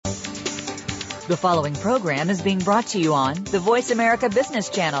The following program is being brought to you on the Voice America Business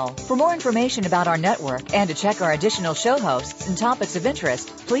Channel. For more information about our network and to check our additional show hosts and topics of interest,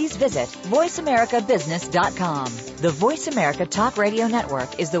 please visit voiceamericabusiness.com. The Voice America Talk Radio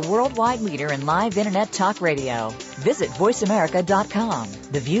Network is the worldwide leader in live Internet talk radio. Visit voiceamerica.com.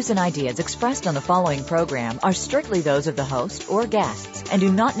 The views and ideas expressed on the following program are strictly those of the host or guests and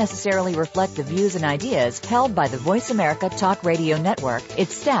do not necessarily reflect the views and ideas held by the Voice America Talk Radio Network,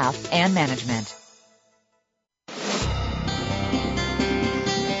 its staff, and management.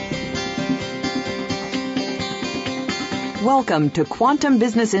 Welcome to Quantum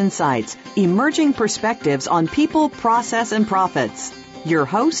Business Insights, emerging perspectives on people, process, and profits. Your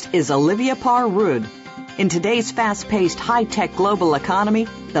host is Olivia Parr-Rudd. In today's fast-paced, high-tech global economy,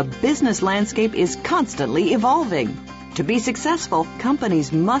 the business landscape is constantly evolving. To be successful,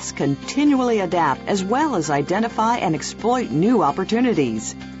 companies must continually adapt as well as identify and exploit new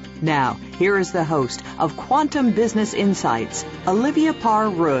opportunities. Now, here is the host of Quantum Business Insights, Olivia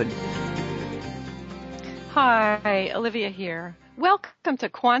Parr-Rudd. Hi, Olivia here. Welcome to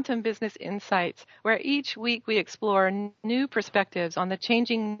Quantum Business Insights, where each week we explore new perspectives on the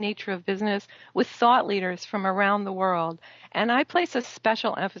changing nature of business with thought leaders from around the world. And I place a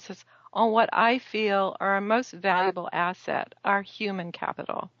special emphasis on what I feel are our most valuable asset, our human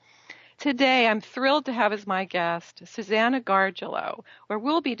capital. Today, I'm thrilled to have as my guest Susanne Gargiulo, where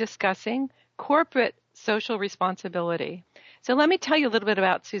we'll be discussing corporate social responsibility. So let me tell you a little bit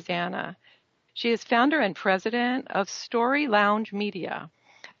about Susanne. She is founder and president of Story Lounge Media,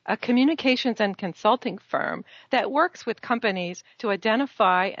 a communications and consulting firm that works with companies to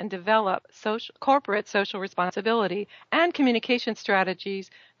identify and develop corporate social responsibility and communication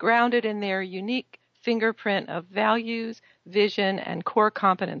strategies grounded in their unique fingerprint of values, vision, and core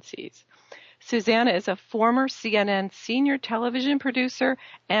competencies. Susanne is a former CNN senior television producer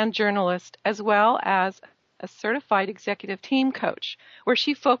and journalist, as well as a certified executive team coach, where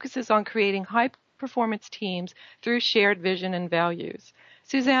she focuses on creating high-performance teams through shared vision and values.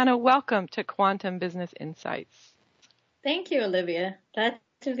 Susanne, welcome to Quantum Business Insights. Thank you, Olivia. Glad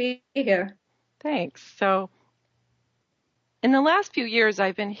to be here. Thanks. So, in the last few years,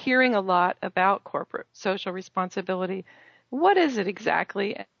 I've been hearing a lot about corporate social responsibility. What is it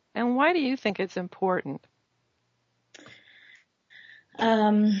exactly, and why do you think it's important?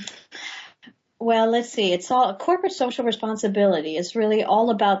 Well, let's see. Corporate social responsibility is really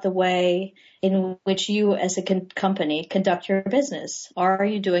all about the way in which you as a company conduct your business. Are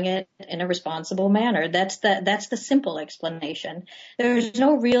you doing it in a responsible manner? That's the simple explanation. There's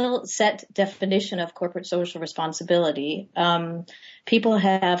no real set definition of corporate social responsibility.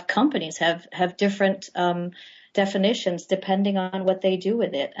 Companies have different definitions depending on what they do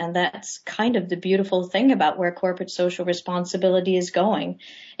with it. And that's kind of the beautiful thing about where corporate social responsibility is going.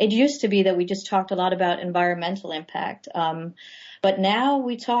 It used to be that we just talked a lot about environmental impact. But now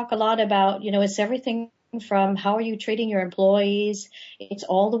we talk a lot about, it's everything from how are you treating your employees? It's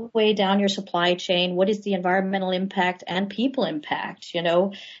all the way down your supply chain. What is the environmental impact and people impact,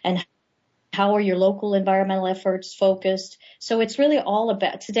 and how are your local environmental efforts focused? So it's really all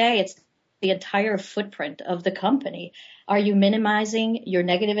about, today it's the entire footprint of the company. Are you minimizing your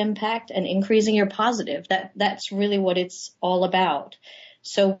negative impact and increasing your positive? That's really what it's all about.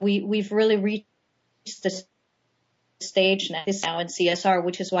 So we've really reached the stage now in CSR,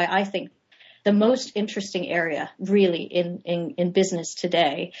 which is why I think the most interesting area really in business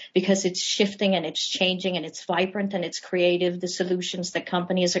today, because it's shifting and it's changing and it's vibrant and it's creative, the solutions that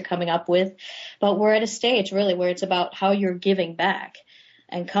companies are coming up with. But we're at a stage really where it's about how you're giving back.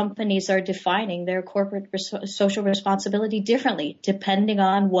 And companies are defining their corporate social responsibility differently, depending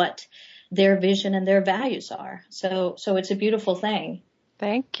on what their vision and their values are. So it's a beautiful thing.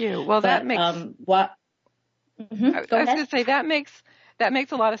 Thank you. Well, that makes. I was going to say that makes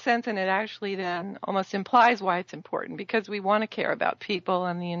a lot of sense, and it actually then almost implies why it's important, because we want to care about people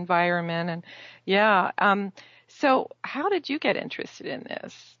and the environment. And so how did you get interested in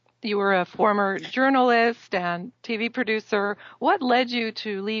this? You were a former journalist and TV producer. What led you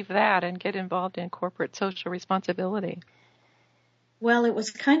to leave that and get involved in corporate social responsibility? Well, it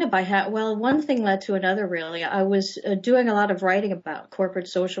was kind of one thing led to another, really. I was doing a lot of writing about corporate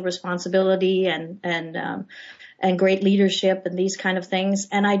social responsibility and great leadership and these kind of things.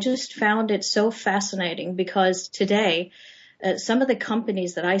 And I just found it so fascinating because today, some of the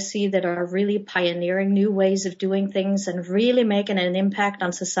companies that I see that are really pioneering new ways of doing things and really making an impact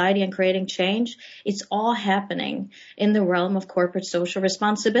on society and creating change, it's all happening in the realm of corporate social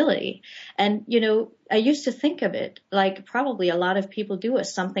responsibility. And, I used to think of it like probably a lot of people do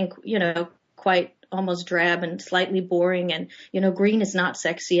as something, quite almost drab and slightly boring, and, green is not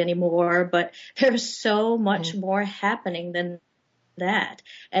sexy anymore, but there's so much more happening than that.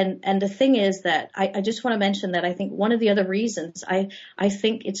 And the thing is that I just want to mention that I think one of the other reasons I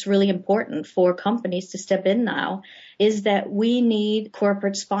think it's really important for companies to step in now is that we need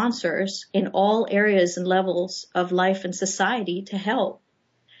corporate sponsors in all areas and levels of life and society to help.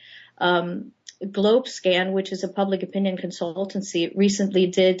 GlobeScan, which is a public opinion consultancy, recently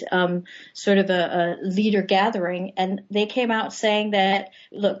did sort of a leader gathering, and they came out saying that,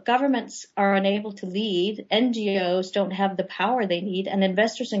 look, governments are unable to lead, NGOs don't have the power they need, and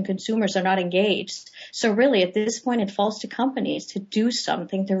investors and consumers are not engaged. So really, at this point, it falls to companies to do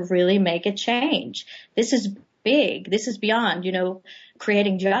something to really make a change. This is big. This is beyond,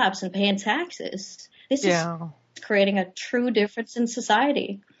 creating jobs and paying taxes. This is creating a true difference in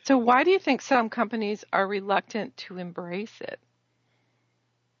society. So why do you think some companies are reluctant to embrace it?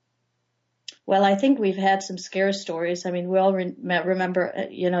 Well, I think we've had some scare stories. I mean, we all remember,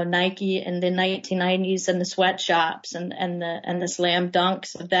 Nike in the 1990s and the sweatshops and the slam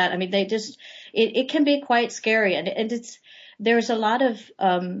dunks of that. I mean, it can be quite scary, and there's a lot of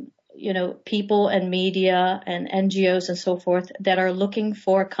people and media and NGOs and so forth that are looking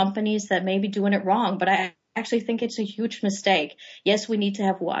for companies that may be doing it wrong, but I actually think it's a huge mistake. Yes, we need to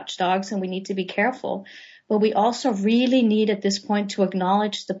have watchdogs and we need to be careful, but we also really need at this point to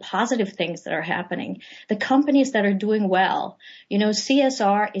acknowledge the positive things that are happening. The companies that are doing well,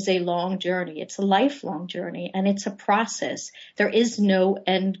 CSR is a long journey. It's a lifelong journey, and it's a process. There is no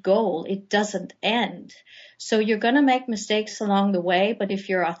end goal. It doesn't end. So you're going to make mistakes along the way, but if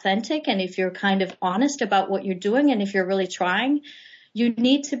you're authentic and if you're kind of honest about what you're doing and if you're really trying, you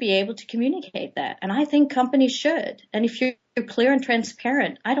need to be able to communicate that. And I think companies should. And if you're clear and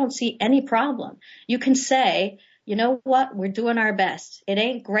transparent, I don't see any problem. You can say, you know what, we're doing our best. It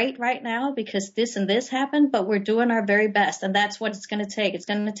ain't great right now because this and this happened, but we're doing our very best. And that's what it's going to take. It's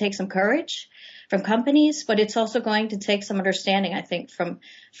going to take some courage from companies, but it's also going to take some understanding, I think, from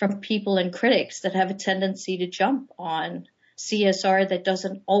people and critics that have a tendency to jump on CSR that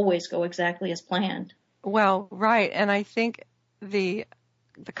doesn't always go exactly as planned. Well, right. And I think the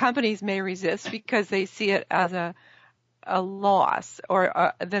companies may resist because they see it as a loss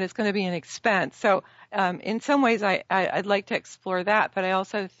or that it's going to be an expense. So in some ways, I'd like to explore that, but I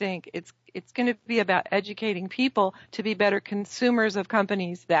also think it's going to be about educating people to be better consumers of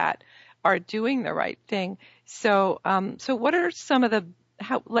companies that are doing the right thing. So what are some of the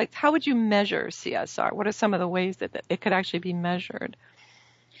how would you measure CSR? What are some of the ways that it could actually be measured?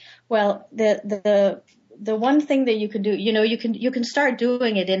 Well, the one thing that you can do, you can start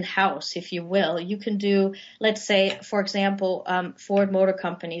doing it in-house, if you will. You can do, let's say, for example, Ford Motor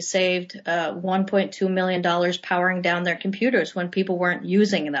Company saved $1.2 million powering down their computers when people weren't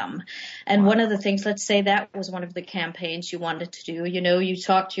using them. And one of the things, let's say that was one of the campaigns you wanted to do. You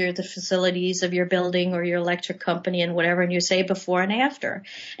talk to the facilities of your building or your electric company and whatever, and you say before and after.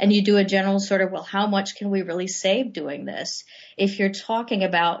 And you do a general sort of, well, how much can we really save doing this? If you're talking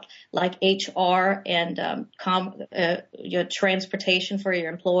about like HR and your transportation for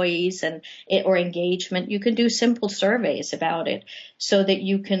your employees or engagement, you can do simple surveys about it so that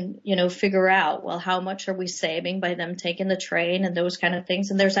you can, figure out, well, how much are we saving by them taking the train and those kind of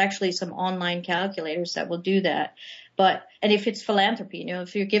things. And there's actually some online calculators that will do that. And if it's philanthropy,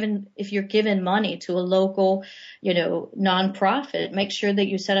 if you're given money to a local, nonprofit, make sure that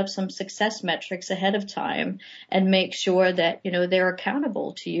you set up some success metrics ahead of time and make sure that, they're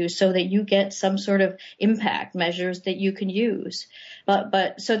accountable to you so that you get some sort of impact measures that you can use.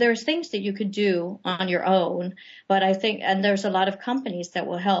 But so there's things that you could do on your own, but I think, and there's a lot of companies that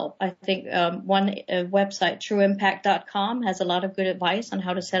will help. I think, one website, trueimpact.com, has a lot of good advice on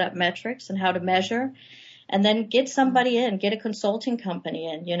how to set up metrics and how to measure. And then get somebody in, get a consulting company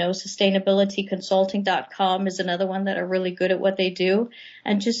in, sustainabilityconsulting.com is another one that are really good at what they do,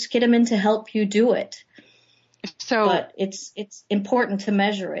 and just get them in to help you do it. But it's important to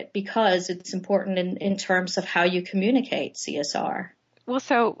measure it because it's important in terms of how you communicate CSR. Well,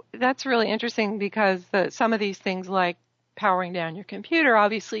 so that's really interesting because some of these things like powering down your computer,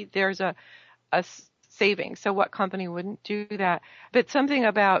 obviously there's a saving. So what company wouldn't do that? But something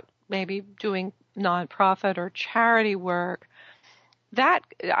about maybe doing nonprofit or charity work, that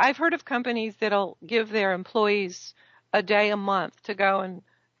I've heard of companies that'll give their employees a day a month to go and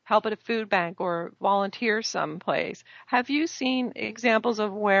help at a food bank or volunteer someplace. Have you seen examples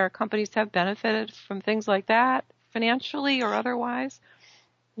of where companies have benefited from things like that, financially or otherwise?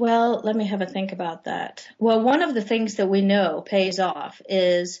 Well, let me have a think about that. Well, one of the things that we know pays off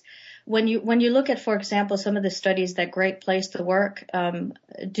is when you look at, for example, some of the studies that Great Place to Work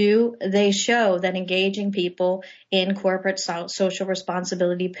do, they show that engaging people in corporate social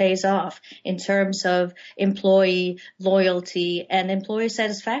responsibility pays off in terms of employee loyalty and employee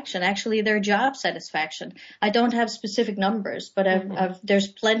satisfaction. Actually, their job satisfaction. I don't have specific numbers, but there's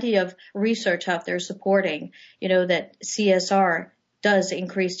plenty of research out there supporting, that CSR does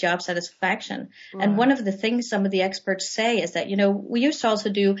increase job satisfaction. Right. And one of the things some of the experts say is that, we used to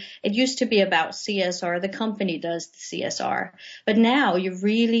also it used to be about CSR, the company does the CSR, but now you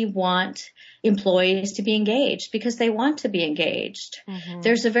really want employees to be engaged because they want to be engaged. Mm-hmm.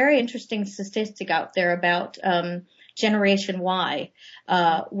 There's a very interesting statistic out there about Generation Y,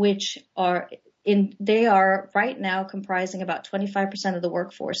 which they are right now comprising about 25% of the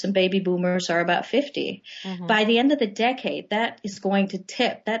workforce, and baby boomers are about 50. Mm-hmm. By the end of the decade, that is going to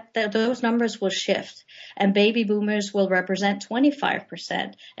tip. Those numbers will shift, and baby boomers will represent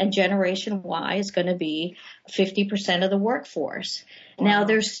 25%, and Generation Y is going to be 50% of the workforce. Wow. Now,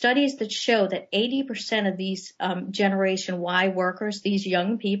 there's studies that show that 80% of these Generation Y workers, these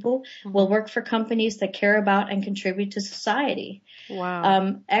young people, mm-hmm. will work for companies that care about and contribute to society.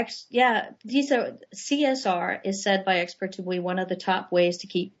 Wow. CSR is said by experts to be one of the top ways to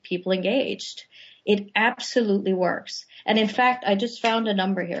keep people engaged. It absolutely works. And in fact, I just found a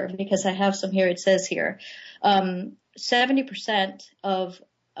number here because I have some here. It says here, 70% of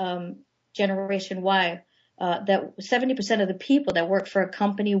Generation Y, that 70% of the people that work for a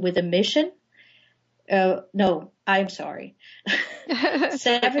company with a mission. No, I'm sorry.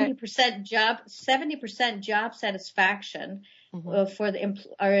 70% job satisfaction.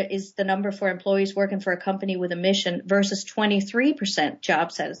 Mm-hmm. Is the number for employees working for a company with a mission versus 23%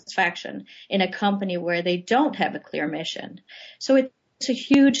 job satisfaction in a company where they don't have a clear mission. So it's a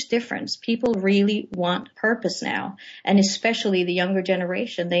huge difference. People really want purpose now, and especially the younger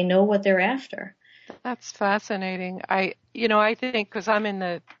generation. They know what they're after. That's fascinating. I think because I'm in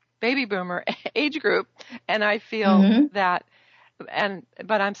the baby boomer age group, and I feel mm-hmm. that.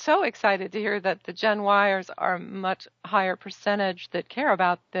 But I'm so excited to hear that the Gen Yers are a much higher percentage that care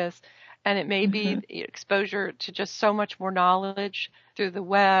about this, and it may mm-hmm. be exposure to just so much more knowledge through the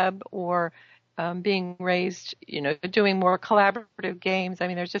web or being raised, doing more collaborative games. I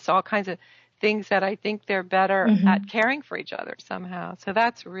mean, there's just all kinds of things that I think they're better mm-hmm. at caring for each other somehow. So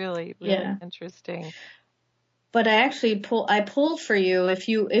that's really, really interesting. But I actually pulled for you if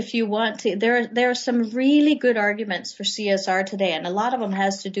you want to. There are some really good arguments for CSR today, and a lot of them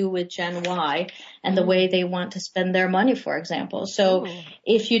has to do with Gen Y and the way they want to spend their money, for example. So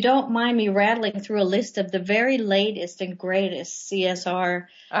if you don't mind me rattling through a list of the very latest and greatest CSR.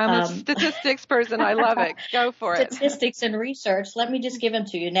 I'm a statistics person. I love it. Go for it. Statistics and research. Let me just give them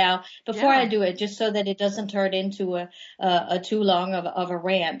to you. Now, before I do it, just so that it doesn't turn into a too long of a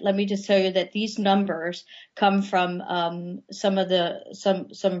rant, let me just tell you that these numbers come from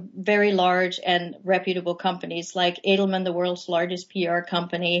some very large and reputable companies like Edelman, the world's largest PR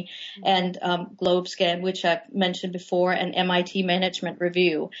company, and GlobeScan, which I've mentioned before, and MIT Management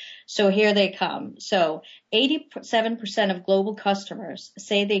Review. So here they come. So 87% of global customers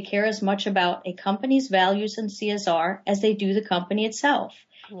say they care as much about a company's values and CSR as they do the company itself.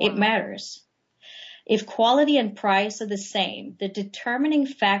 Wow. It matters. If quality and price are the same, the determining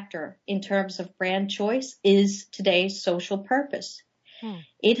factor in terms of brand choice is today's social purpose.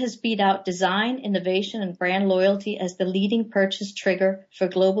 It has beat out design, innovation, and brand loyalty as the leading purchase trigger for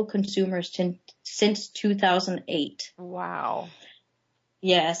global consumers since 2008. Wow.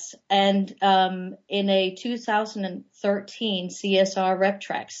 Yes, and in a 2013 CSR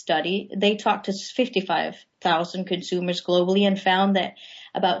RepTrack study, they talked to 55,000 consumers globally and found that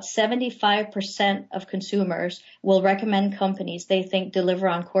about 75% of consumers will recommend companies they think deliver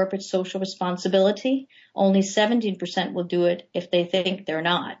on corporate social responsibility. Only 17% will do it if they think they're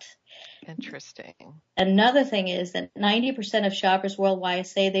not. Interesting. Another thing is that 90% of shoppers worldwide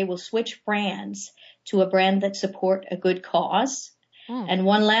say they will switch brands to a brand that support a good cause. And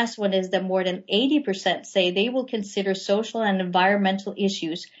one last one is that more than 80% say they will consider social and environmental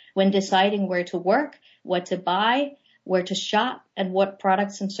issues when deciding where to work, what to buy, where to shop, and what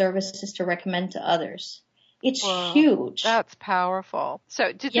products and services to recommend to others. It's huge. That's powerful.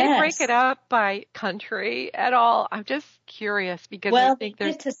 So did they break it up by country at all? I'm just curious because I think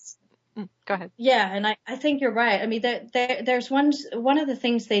there's... Go Go ahead. Yeah, and I think you're right. I mean, there's one of the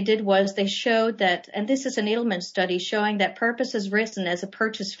things they did was they showed that, and this is an Edelman study showing that purpose has risen as a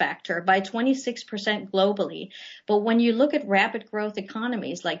purchase factor by 26% globally. But when you look at rapid growth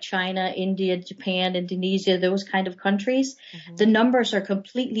economies like China, India, Japan, Indonesia, those kind of countries, the numbers are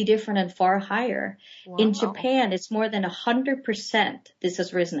completely different and far higher. Wow. In Japan, it's more than 100% this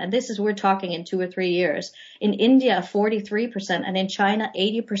has risen, and this is, we're talking in 2 or 3 years. In India, 43%, and in China,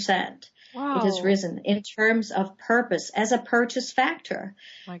 80%. Wow. It has risen in terms of purpose as a purchase factor.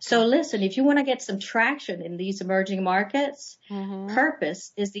 So listen, if you want to get some traction in these emerging markets,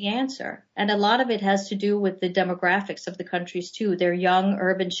 purpose is the answer. And a lot of it has to do with the demographics of the countries too. They're young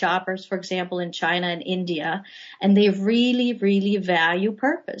urban shoppers, for example, in China and India, and they really, really value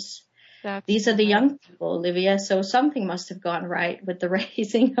purpose. These are the young people, Olivia, so something must have gone right with the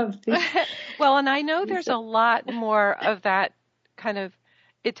raising of the... Well, and I know there's a lot more of that kind of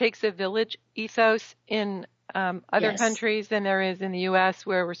it takes a village ethos in other countries than there is in the U.S.,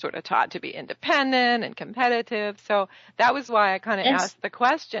 where we're sort of taught to be independent and competitive. So that was why I kind of asked the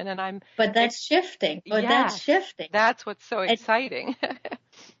question, and But that's shifting. That's shifting. That's what's so exciting.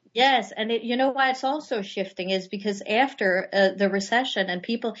 Yes, and you know why it's also shifting is because after the recession and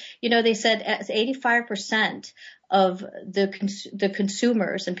people, they said 85% of the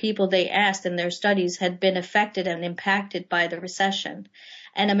consumers and people they asked in their studies had been affected and impacted by the recession.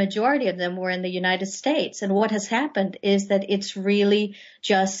 And a majority of them were in the United States. And what has happened is that it's really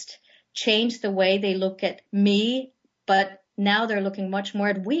just changed the way they look at me, but now they're looking much more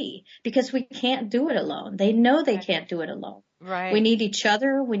at we, because we can't do it alone. They know they can't do it alone. Right. We need each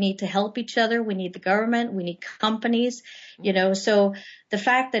other. We need to help each other. We need the government. We need companies, so the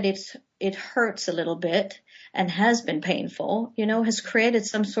fact that it hurts a little bit and has been painful, has created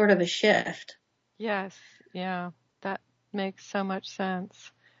some sort of a shift. Yes. Yeah. That makes so much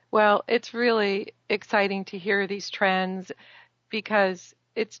sense. Well, it's really exciting to hear these trends because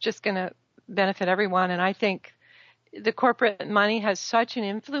it's just going to benefit everyone. And I think the corporate money has such an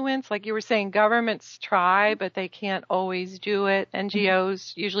influence. Like you were saying, governments try, but they can't always do it.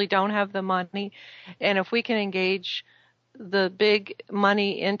 NGOs usually don't have the money. And if we can engage the big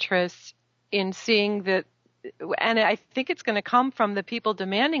money interests in seeing that, and I think it's going to come from the people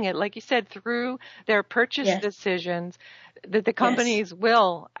demanding it, like you said, through their purchase decisions, that the companies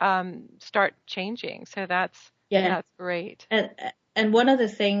will start changing. So that's great. And one of the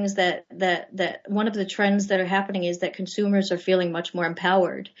things that one of the trends that are happening is that consumers are feeling much more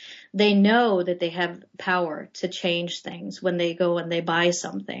empowered. They know that they have power to change things when they go and they buy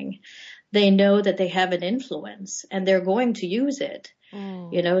something. They know that they have an influence and they're going to use it.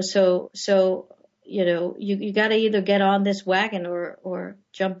 You got to either get on this wagon or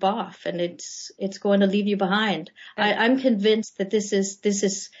jump off, and it's going to leave you behind. I'm convinced that this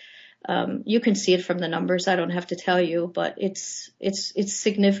is you can see it from the numbers. I don't have to tell you, but it's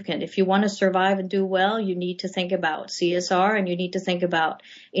significant. If you want to survive and do well, you need to think about CSR, and you need to think about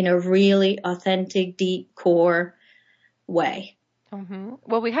in a really authentic, deep, core way. Mm-hmm.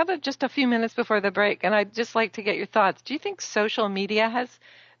 Well, we have just a few minutes before the break, and I'd just like to get your thoughts. Do you think social media has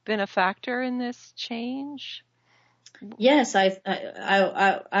been a factor in this change? Yes,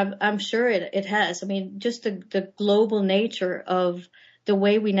 I'm sure it has. I mean, just the global nature of the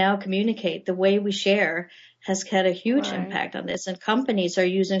way we now communicate, the way we share has had a huge impact on this. And companies are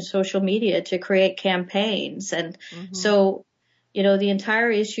using social media to create campaigns. And so, the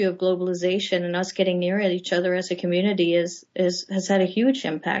entire issue of globalization and us getting near each other as a community has had a huge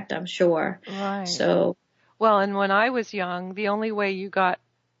impact, I'm sure. Right. So, well, and when I was young, the only way you got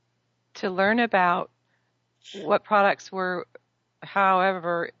to learn about what products were,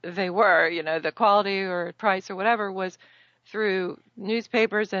 however they were, the quality or price or whatever, was through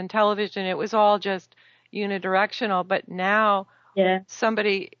newspapers and television. It was all just unidirectional. But now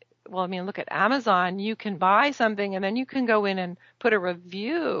look at Amazon. You can buy something and then you can go in and put a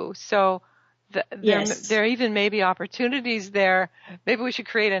review. So there even may be opportunities there. Maybe we should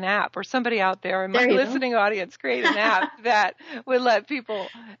create an app, or somebody out there in my listening audience create an app that would let people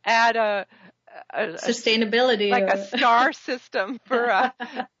add a sustainability, like a star system for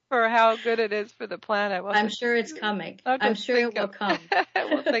how good it is for the planet. I'm sure it's coming. I'm sure it will come.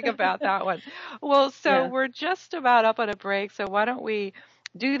 We'll think about that one. Well, so we're just about up on a break, so why don't we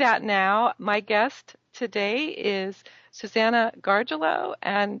do that now? My guest today is Susanne Gargiulo,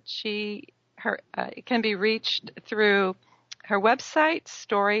 and it can be reached through her website,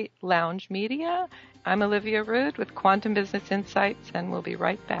 Story Lounge Media. I'm Olivia Rood with Quantum Business Insights, and we'll be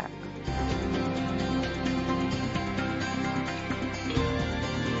right back.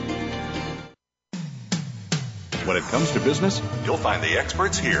 When it comes to business, you'll find the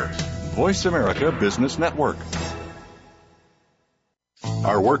experts here. Voice America Business Network.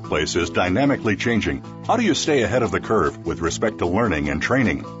 Our workplace is dynamically changing. How do you stay ahead of the curve with respect to learning and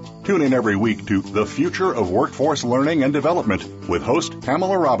training? Tune in every week to The Future of Workforce Learning and Development with host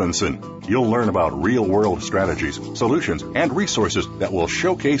Pamela Robinson. You'll learn about real-world strategies, solutions, and resources that will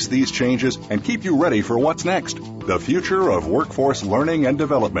showcase these changes and keep you ready for what's next. The Future of Workforce Learning and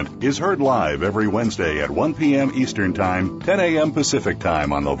Development is heard live every Wednesday at 1 p.m. Eastern Time, 10 a.m. Pacific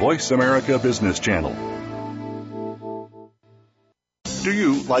Time on the Voice America Business Channel. Do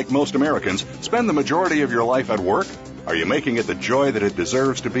you, like most Americans, spend the majority of your life at work? Are you making it the joy that it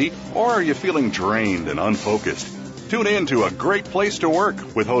deserves to be, or are you feeling drained and unfocused? Tune in to A Great Place to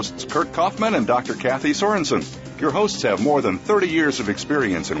Work with hosts Kurt Kaufman and Dr. Kathy Sorensen. Your hosts have more than 30 years of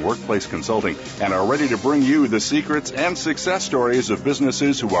experience in workplace consulting and are ready to bring you the secrets and success stories of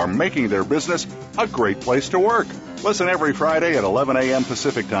businesses who are making their business a great place to work. Listen every Friday at 11 a.m.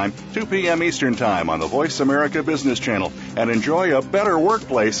 Pacific Time, 2 p.m. Eastern Time on the Voice America Business Channel and enjoy a better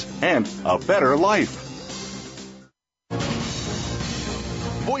workplace and a better life.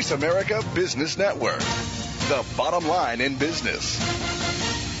 Voice America Business Network, the bottom line in business.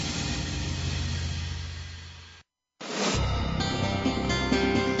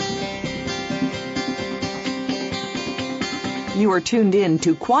 You are tuned in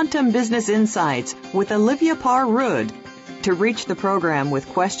to Quantum Business Insights with Olivia Parr-Rood. To reach the program with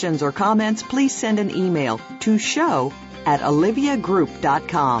questions or comments, please send an email to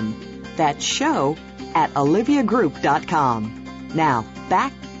show@oliviagroup.com. That's show@oliviagroup.com. Now,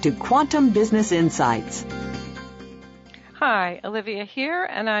 back to Quantum Business Insights. Hi, Olivia here,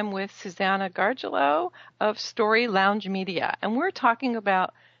 and I'm with Susanne Gargiulo of Story Lounge Media, and we're talking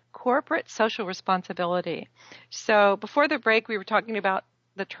about corporate social responsibility. So before the break, we were talking about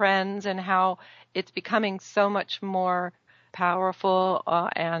the trends and how it's becoming so much more powerful,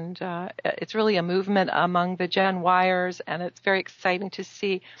 and it's really a movement among the Gen Yers, and it's very exciting to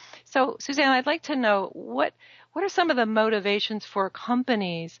see. So, Susanne, I'd like to know what are some of the motivations for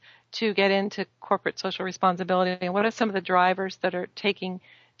companies to get into corporate social responsibility, and what are some of the drivers that are taking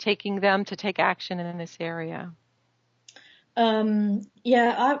them to take action in this area?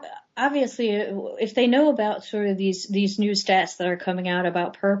 Obviously, if they know about sort of these new stats that are coming out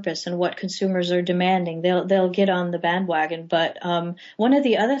about purpose and what consumers are demanding, they'll get on the bandwagon. But one of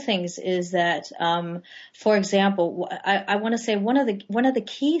the other things is that, for example, I want to say one of the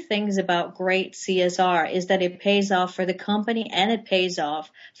key things about great CSR is that it pays off for the company and it pays off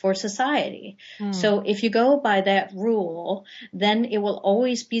for society. So if you go by that rule, then it will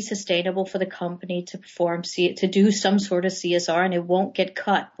always be sustainable for the company to to do some sort of CSR, and it won't get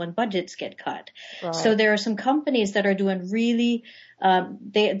cut when budgets get cut. Right. So there are some companies that are doing really,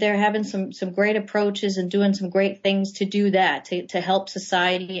 they're having some great approaches and doing some great things to do that, to help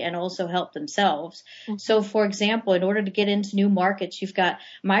society and also help themselves. Mm-hmm. So for example, in order to get into new markets, you've got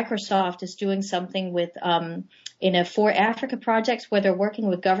Microsoft is doing something with, for Africa projects where they're working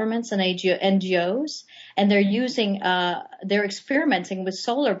with governments and NGOs, and they're experimenting with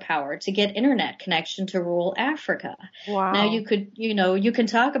solar power to get internet connection to rural Africa. Wow. Now you can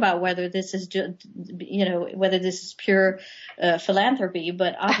talk about whether this is, whether this is pure philanthropy,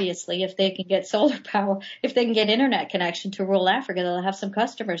 but obviously if they can get solar power, if they can get internet connection to rural Africa, they'll have some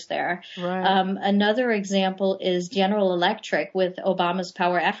customers there. Right. Another example is General Electric with Obama's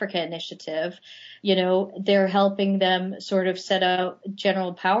Power Africa initiative. They're helping them sort of set out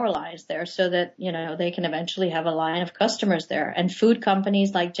general power lines there so that, they can eventually have a line of customers there. And food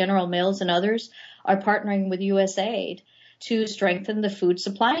companies like General Mills and others are partnering with USAID to strengthen the food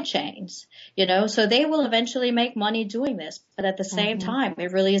supply chains, so they will eventually make money doing this. But at the same time,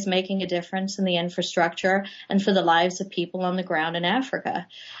 it really is making a difference in the infrastructure and for the lives of people on the ground in Africa.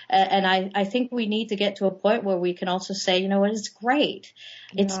 And I think we need to get to a point where we can also say, it's great.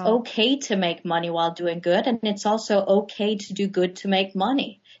 It's okay to make money while doing good. And it's also okay to do good to make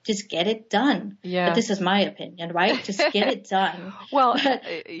money. Just get it done. Yeah. But this is my opinion, right? Just get it done. Well,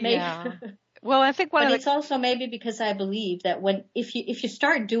 yeah. Well, I think it's also maybe because I believe that if you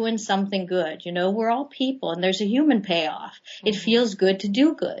start doing something good, we're all people and there's a human payoff. Mm-hmm. It feels good to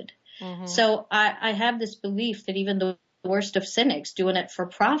do good. Mm-hmm. So I have this belief that even the worst of cynics doing it for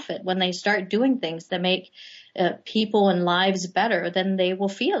profit, when they start doing things that make people and lives better, then they will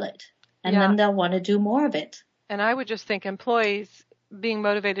feel it. And then they'll want to do more of it. And I would just think employees being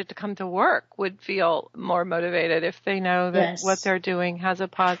motivated to come to work would feel more motivated if they know that what they're doing has a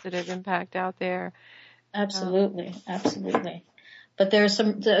positive impact out there. Absolutely. Absolutely. But there's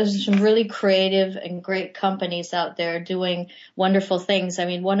some really creative and great companies out there doing wonderful things. I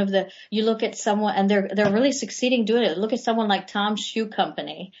mean, you look at someone and they're really succeeding doing it. Look at someone like Tom's Shoe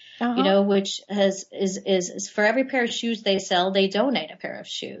Company, which is for every pair of shoes they sell, they donate a pair of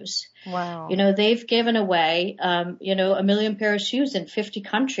shoes. Wow. They've given away, 1 million pair of shoes in 50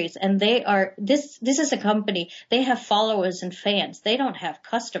 countries. And this is a company, they have followers and fans. They don't have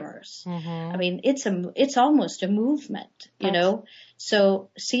customers. Mm-hmm. I mean, it's almost a movement, So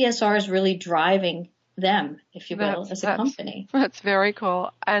CSR is really driving them, if you will, as a company. That's very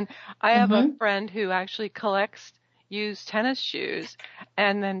cool. And I have a friend who actually collects used tennis shoes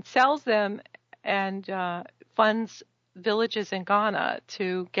and then sells them and funds villages in Ghana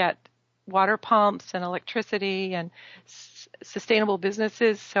to get water pumps and electricity and sustainable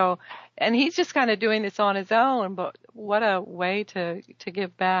businesses. So, and he's just kind of doing this on his own, but what a way to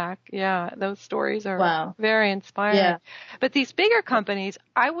give back. Yeah, those stories are very inspiring. Yeah. But these bigger companies,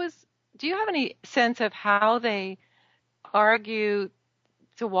 do you have any sense of how they argue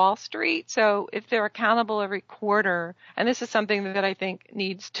to Wall Street? So if they're accountable every quarter, and this is something that I think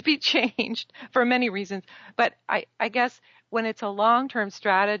needs to be changed for many reasons, but I guess when it's a long-term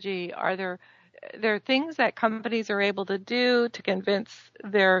strategy, are there things that companies are able to do to convince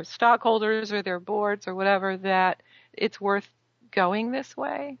their stockholders or their boards or whatever that it's worth going this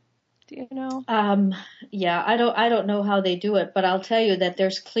way? Do you know? I don't know how they do it, but I'll tell you that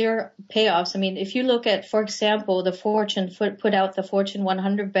there's clear payoffs. I mean, if you look at, for example, the Fortune put out the Fortune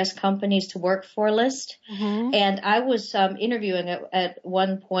 100 best companies to work for list. Mm-hmm. And I was interviewing at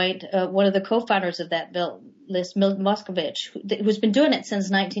one point one of the co-founders of that list, Milt Moskovich, who's been doing it since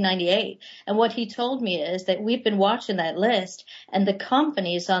 1998. And what he told me is that we've been watching that list, and the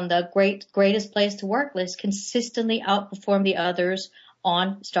companies on the greatest place to work list consistently outperform the others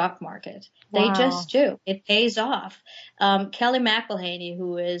on stock market. Wow. They just do. It pays off. Kelly McElhaney,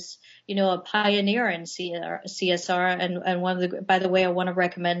 who is, a pioneer in CSR and by the way, I want to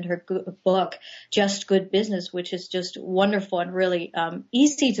recommend her book, Just Good Business, which is just wonderful and really,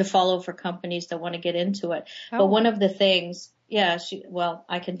 easy to follow for companies that want to get into it. Oh. But one of the things, I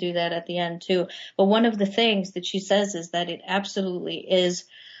can do that at the end too. But one of the things that she says is that it absolutely is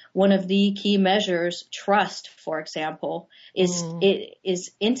one of the key measures, trust, for example, it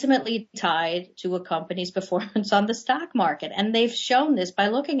is intimately tied to a company's performance on the stock market. And they've shown this by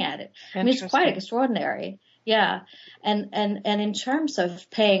looking at it. I mean, it's quite extraordinary. Yeah. And in terms of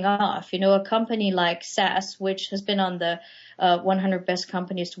paying off, a company like SAS, which has been on the 100 best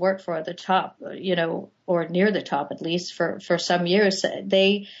companies to work for at the top, or near the top at least for some years,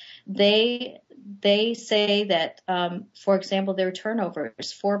 they say that, for example, their turnover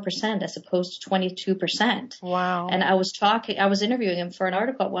is 4% as opposed to 22%. Wow. And I was interviewing them for an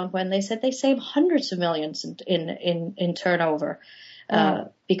article at one point, and they said they save hundreds of millions in turnover,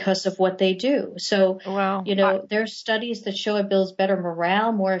 because of what they do. So, there are studies that show it builds better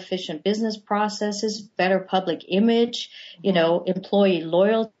morale, more efficient business processes, better public image, employee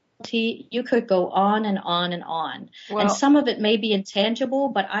loyalty. You could go on and on and on. Well, and some of it may be intangible,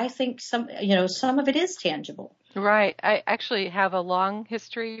 but I think some of it is tangible. Right. I actually have a long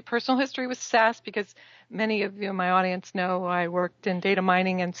personal history with SAS, because many of you in my audience know I worked in data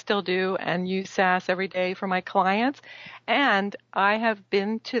mining and still do, and use SAS every day for my clients. And I have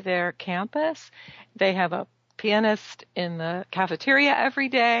been to their campus. They have a pianist in the cafeteria every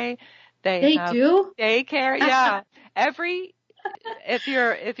day. They have do? Daycare. Yeah.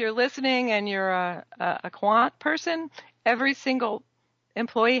 If you're listening and you're a quant person, every single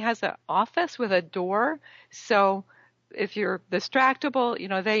employee has an office with a door. So if you're distractible,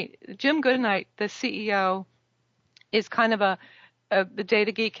 Jim Goodnight, the CEO, is kind of a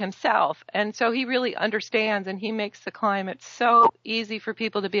data geek himself. And so he really understands, and he makes the climate so easy for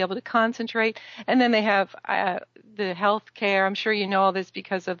people to be able to concentrate. And then they have the health care. I'm sure you know all this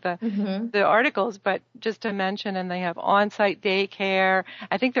because of the articles, but just to mention, and they have on-site daycare.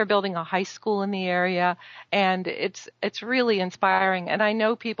 I think they're building a high school in the area, and it's really inspiring. And I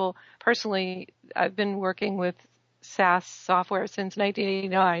know people personally. I've been working with SaaS software since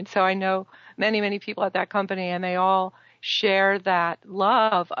 1989, so I know many, many people at that company, and they all share that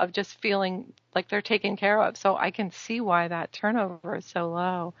love of just feeling like they're taken care of. So I can see why that turnover is so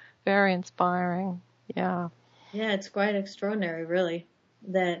low. Very inspiring. Yeah. Yeah, it's quite extraordinary, really.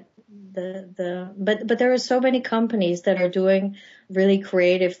 But there are so many companies that are doing really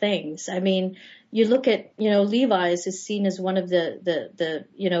creative things. I mean, you look at, Levi's is seen as one of the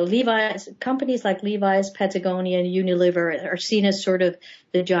Levi's companies like Levi's, Patagonia, and Unilever are seen as sort of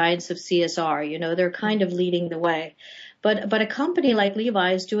the giants of CSR. They're kind of leading the way. But a company like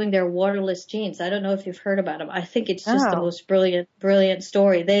Levi's doing their waterless jeans, I don't know if you've heard about them. I think it's just the most brilliant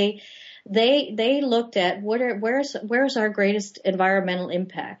story. They looked at where's our greatest environmental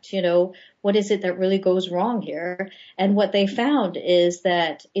impact? What is it that really goes wrong here? And what they found is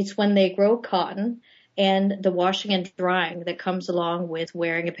that it's when they grow cotton and the washing and drying that comes along with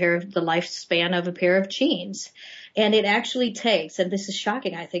wearing the lifespan of a pair of jeans. And it actually takes, and this is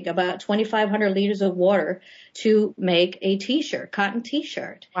shocking, I think, about 2,500 liters of water to make a cotton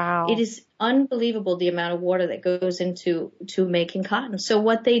t-shirt. Wow. It is unbelievable the amount of water that goes into making cotton. So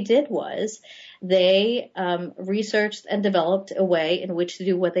what they did was they researched and developed a way in which to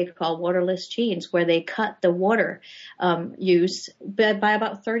do what they call waterless jeans, where they cut the water use by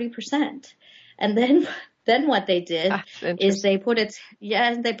about 30%. And then what they did is they put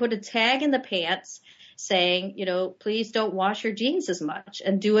a tag in the pants saying, please don't wash your jeans as much,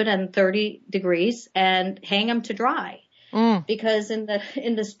 and do it on 30 degrees and hang them to dry. Because in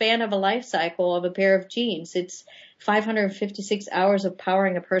the span of a life cycle of a pair of jeans, it's 556 hours of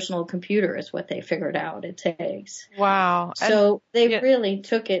powering a personal computer is what they figured out it takes. Wow. So they really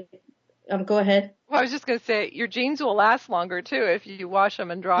took it. Go ahead. Well, I was just going to say, your jeans will last longer, too, if you wash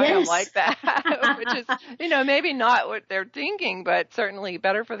them and dry them like that, which is, maybe not what they're thinking, but certainly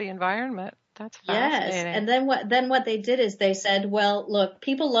better for the environment. That's fascinating. Yes. And then what they did is they said, well, look,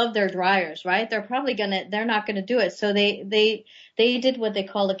 people love their dryers, right? They're not going to do it. So they did what they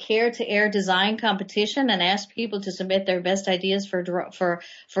call a care to air design competition and asked people to submit their best ideas for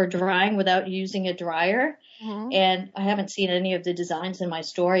drying without using a dryer. Mm-hmm. And I haven't seen any of the designs in my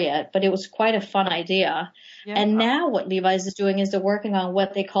store yet, but it was quite a fun idea. Yeah. And now what Levi's is doing is they're working on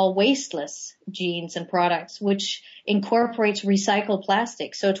what they call wasteless jeans and products, which incorporates recycled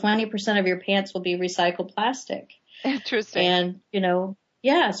plastic. So 20% of your pants will be recycled plastic. Interesting.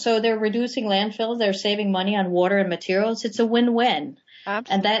 And, so they're reducing landfills. They're saving money on water and materials. It's a win-win.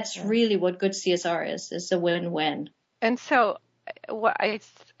 Absolutely. And that's really what good CSR is. It's a win-win. And so what I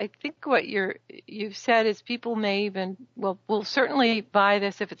think what you've said is people may even, will certainly buy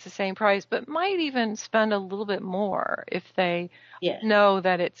this if it's the same price, but might even spend a little bit more if they know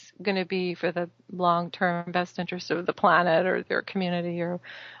that it's going to be for the long-term best interest of the planet or their community or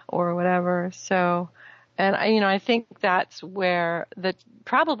whatever. So, and I think that's where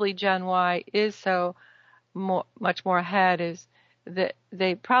probably Gen Y is so much more ahead, is that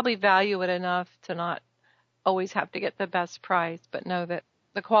they probably value it enough to not always have to get the best price, but know that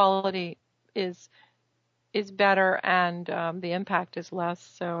the quality is better and the impact is less.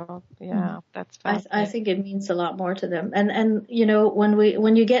 So that's fascinating. I think it means a lot more to them. And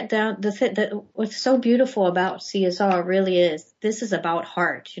when you get down what's so beautiful about CSR really is this is about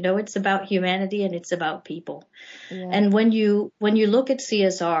heart. It's about humanity and it's about people. Yeah. And when you look at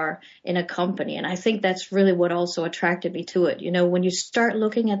CSR in a company, and I think that's really what also attracted me to it. When you start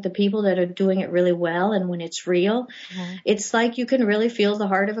looking at the people that are doing it really well and when it's real, it's like you can really feel the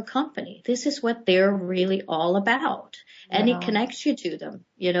heart of a company. This is what they're really all about. And it connects you to them,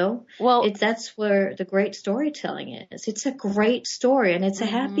 Well, that's where the great storytelling is. It's a great story and it's a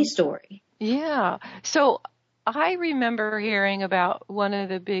happy story. Yeah. So I remember hearing about one of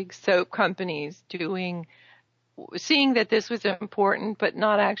the big soap companies seeing that this was important, but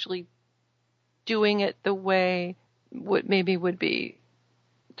not actually doing it the way would be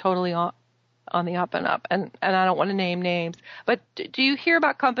totally on the up and up. And I don't want to name names, but do you hear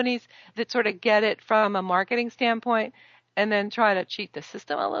about companies that sort of get it from a marketing standpoint and then try to cheat the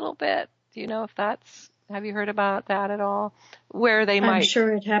system a little bit? Do you know if have you heard about that at all? Where they might. I'm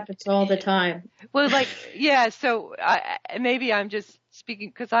sure it happens all the time. Well, so maybe I'm just speaking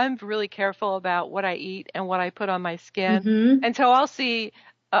because I'm really careful about what I eat and what I put on my skin. Mm-hmm. And so I'll see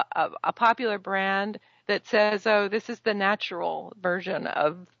a popular brand that says, oh, this is the natural version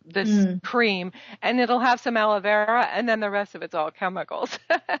of this cream, and it'll have some aloe vera, and then the rest of it's all chemicals.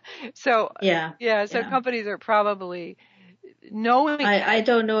 So companies are probably knowing. I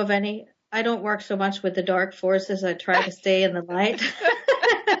don't know of any. I don't work so much with the dark forces. I try to stay in the light.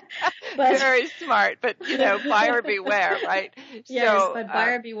 But, very smart, but buyer beware, right? Yes, but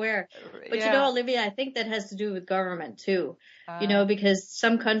buyer beware. But Olivia, I think that has to do with government too. Because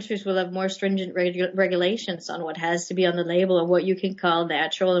some countries will have more stringent regulations on what has to be on the label and what you can call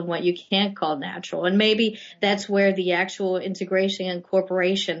natural and what you can't call natural. And maybe that's where the actual integration and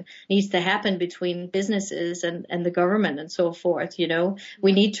cooperation needs to happen between businesses and the government and so forth.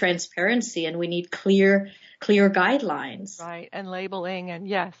 We need transparency and we need clear guidelines. Right. And labeling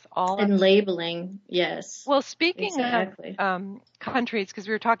and labeling. Yes. Well, speaking of countries, because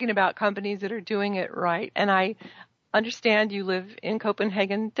we were talking about companies that are doing it right, and understand you live in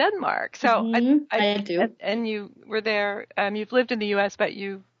Copenhagen, Denmark. So I do. and you were there. You've lived in the U.S., but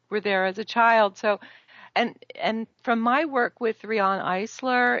you were there as a child. So, and from my work with Rian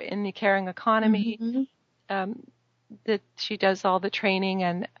Eisler in the caring economy, that she does all the training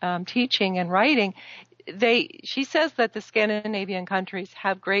and teaching and writing. She says that the Scandinavian countries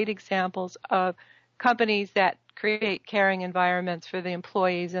have great examples of companies that create caring environments for the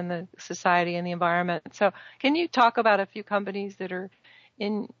employees and the society and the environment. So can you talk about a few companies that are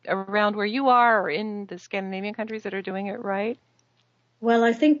around where you are or in the Scandinavian countries that are doing it right? Well,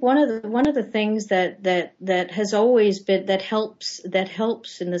 I think one of the things that has always been that helps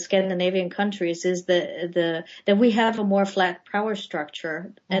in the Scandinavian countries is that we have a more flat power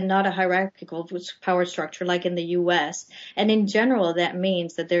structure and not a hierarchical power structure like in the U.S. And in general, that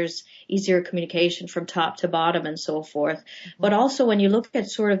means that there's easier communication from top to bottom and so forth. But also, when you look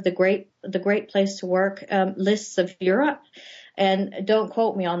at sort of the great place to work lists of Europe. And don't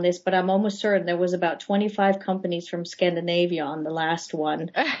quote me on this, but I'm almost certain there was about 25 companies from Scandinavia on the last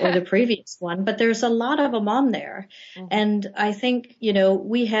one or the previous one, but there's a lot of them on there. And I think,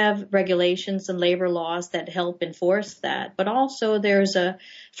 we have regulations and labor laws that help enforce that, but also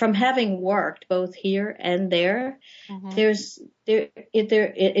from having worked both here and there, there's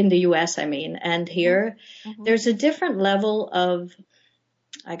in the U.S., and here, there's a different level of,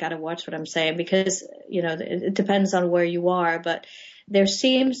 I got to watch what I'm saying because, it depends on where you are, but there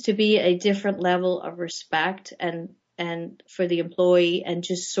seems to be a different level of respect and for the employee and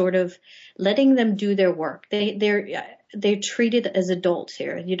just sort of letting them do their work. They're treated as adults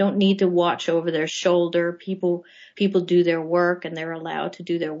here. You don't need to watch over their shoulder. People do their work and they're allowed to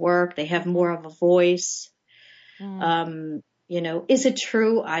do their work. They have more of a voice. Is it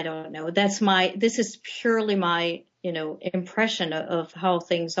true? I don't know. This is purely my impression of how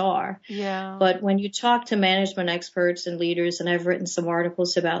things are. Yeah. But when you talk to management experts and leaders, and I've written some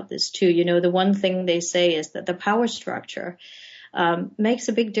articles about this too, the one thing they say is that the power structure makes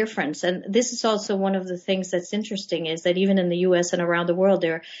a big difference. And this is also one of the things that's interesting is that even in the U.S. and around the world,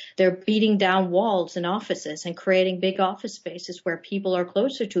 they're beating down walls in offices and creating big office spaces where people are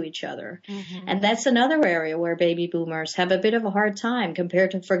closer to each other. And that's another area where baby boomers have a bit of a hard time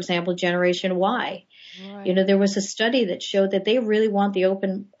compared to, for example, Generation Y. Right. There was a study that showed that they really want the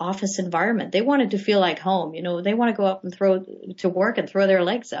open office environment. They want it to feel like home. They want to go up and to work and throw their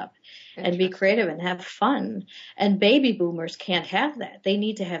legs up and be creative and have fun. And baby boomers can't have that. They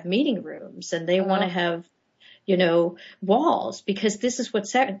need to have meeting rooms and they want to have, walls because this is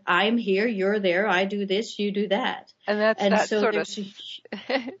what's happening. I'm here, you're there, I do this, you do that. And that's so sort of,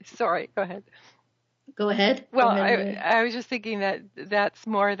 sorry, go ahead. Go ahead. Well, I was just thinking that's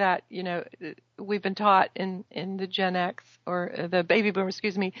more that, we've been taught in the Gen X or the baby boomer,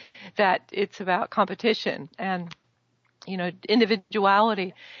 that it's about competition and,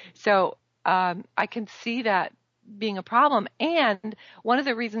 individuality. So I can see that being a problem. And one of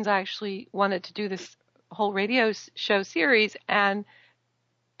the reasons I actually wanted to do this whole radio show series and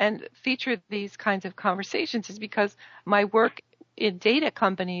feature these kinds of conversations is because my work in data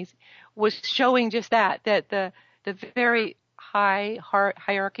companies was showing just that the very high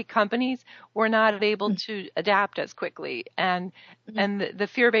hierarchy companies were not able to adapt as quickly and the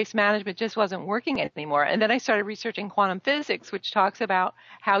fear-based management just wasn't working anymore. And then I started researching quantum physics, which talks about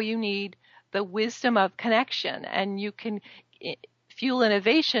how you need the wisdom of connection and you can fuel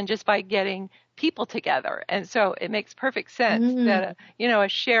innovation just by getting people together. And so it makes perfect sense that a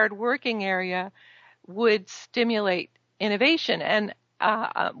shared working area would stimulate innovation. And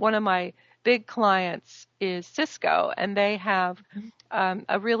one of my big clients is Cisco, and they have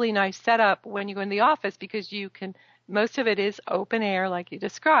a really nice setup when you go in the office because most of it is open air like you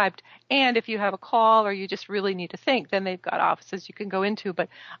described. And if you have a call or you just really need to think, then they've got offices you can go into. But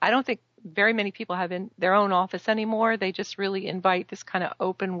I don't think very many people have in their own office anymore. They just really invite this kind of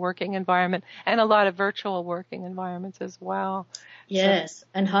open working environment and a lot of virtual working environments as well. Yes,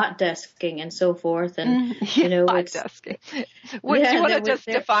 and hot desking and so forth, and hot desking. Do you want to just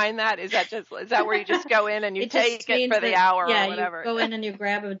define that? Is that where you just go in and you take it for the hour or whatever? You go in and you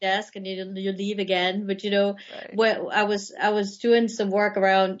grab a desk and you leave again. But I was doing some work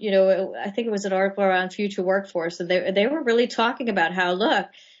around. I think it was an article around future workforce, and they were really talking about how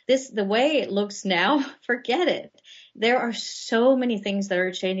the way it looks now, forget it. There are so many things that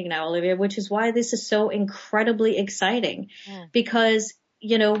are changing now, Olivia, which is why this is so incredibly exciting. Because,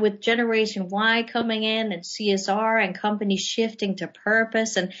 with Generation Y coming in and CSR and companies shifting to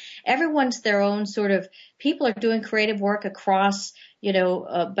purpose and everyone's their own people are doing creative work across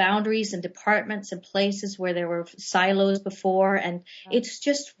boundaries and departments and places where there were silos before. And it's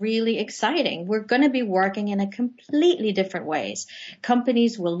just really exciting. We're going to be working in a completely different ways.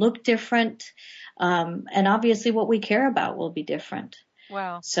 Companies will look different. And obviously what we care about will be different.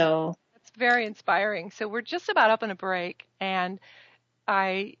 Wow. So that's very inspiring. So we're just about up on a break, and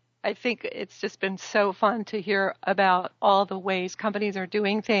I think it's just been so fun to hear about all the ways companies are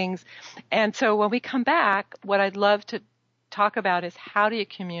doing things. And so when we come back, what I'd love to talk about is how do you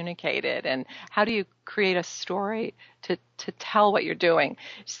communicate it and how do you create a story to tell what you're doing.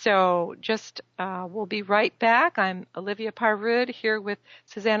 So just we'll be right back. I'm Olivia Parrud here with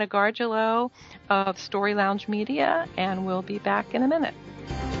Susanne Gargiulo of Story Lounge Media, and we'll be back in a minute.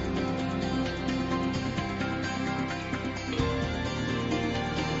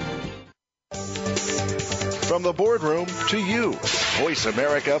 From the boardroom to you, Voice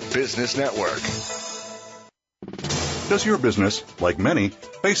America Business Network. Does your business, like many,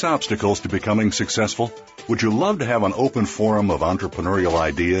 face obstacles to becoming successful? Would you love to have an open forum of entrepreneurial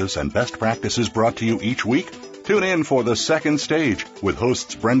ideas and best practices brought to you each week? Tune in for The Second Stage with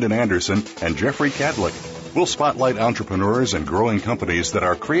hosts Brendan Anderson and Jeffrey Cadlick. We'll spotlight entrepreneurs and growing companies that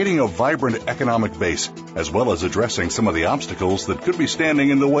are creating a vibrant economic base, as well as addressing some of the obstacles that could be standing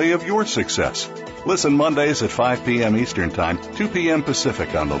in the way of your success. Listen Mondays at 5 p.m. Eastern Time, 2 p.m.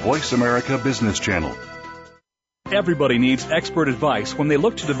 Pacific on the Voice America Business Channel. Everybody needs expert advice when they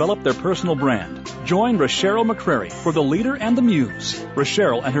look to develop their personal brand. Join Rochelle McCrary for The Leader and the Muse.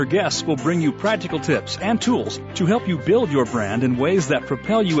 Rochelle and her guests will bring you practical tips and tools to help you build your brand in ways that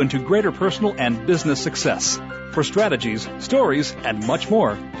propel you into greater personal and business success. For strategies, stories, and much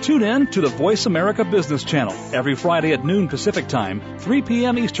more, tune in to the Voice America Business Channel every Friday at noon Pacific Time, 3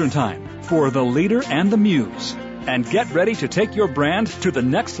 p.m. Eastern Time for The Leader and the Muse. And get ready to take your brand to the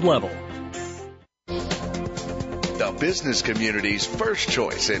next level. The business community's first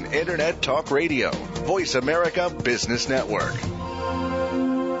choice in Internet Talk Radio. Voice America Business Network.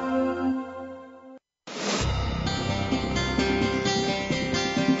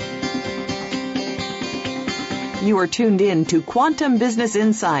 You are tuned in to Quantum Business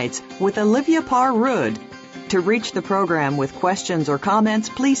Insights with Olivia Parrud. To reach the program with questions or comments,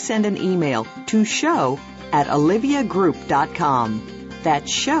 please send an email to show@oliviagroup.com.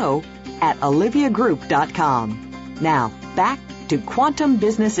 That's show@oliviagroup.com. Now, back to Quantum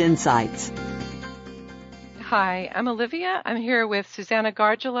Business Insights. Hi, I'm Olivia. I'm here with Susanne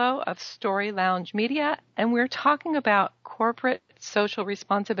Gargiulo of Story Lounge Media, and we're talking about corporate social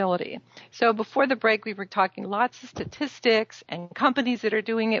responsibility. So before the break, we were talking lots of statistics and companies that are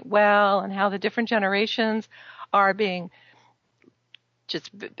doing it well and how the different generations are being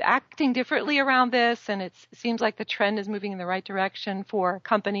just acting differently around this, and it seems like the trend is moving in the right direction for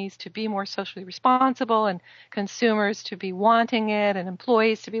companies to be more socially responsible and consumers to be wanting it and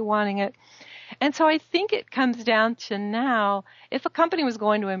employees to be wanting it. And so I think it comes down to now, if a company was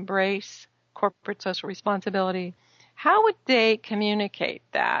going to embrace corporate social responsibility, how would they communicate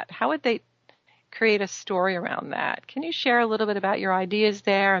that? How would they create a story around that? Can you share a little bit about your ideas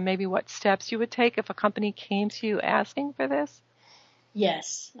there and maybe what steps you would take if a company came to you asking for this?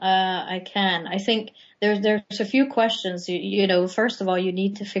 Yes, I can. I think there's a few questions. First of all, you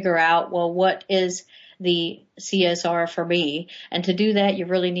need to figure out, well, what is the CSR for me? And to do that, you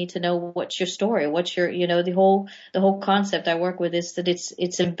really need to know what's your story, what's your, the whole concept I work with is that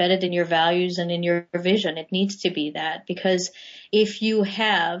it's embedded in your values and in your vision. It needs to be that, because if you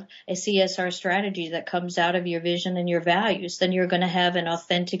have a CSR strategy that comes out of your vision and your values, then you're going to have an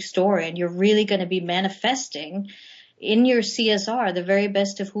authentic story, and you're really going to be manifesting in your CSR the very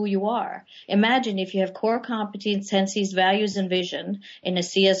best of who you are. Imagine if you have core competencies, values, and vision in a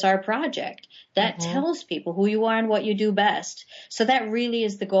CSR project. That tells people who you are and what you do best. So that really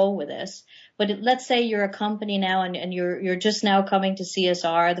is the goal with this. But let's say you're a company now and you're just now coming to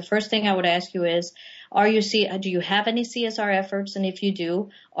CSR. The first thing I would ask you is, do you have any CSR efforts? And if you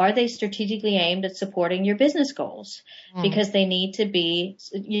do, are they strategically aimed at supporting your business goals? Because they need to be,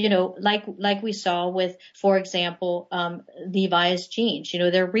 like we saw with, for example, Levi's jeans.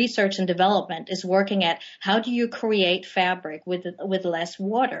 Their research and development is working at how do you create fabric with less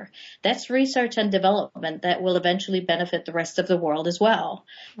water? That's research and development that will eventually benefit the rest of the world as well.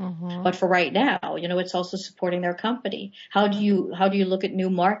 But for right now, it's also supporting their company. How do you look at new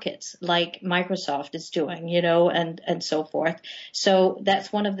markets like Microsoft is doing, and so forth. So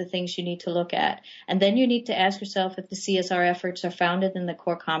that's one of the things you need to look at. And then you need to ask yourself if the CSR efforts are founded in the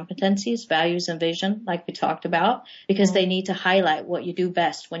core competencies, values, and vision, like we talked about, because they need to highlight what you do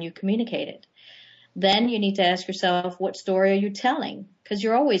best when you communicate it. Then you need to ask yourself, what story are you telling? Because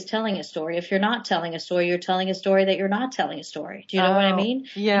you're always telling a story. If you're not telling a story, you're telling a story that you're not telling a story. Do you know what I mean?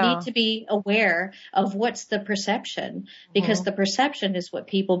 Yeah. You need to be aware of what's the perception, because the perception is what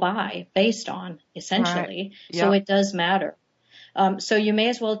people buy based on, essentially. Right. So it does matter. So you may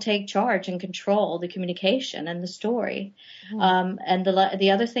as well take charge and control the communication and the story. And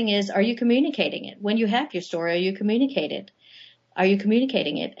the other thing is, are you communicating it? When you have your story, are you communicating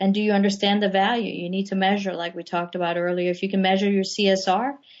it? And do you understand the value? You need to measure, like we talked about earlier. If you can measure your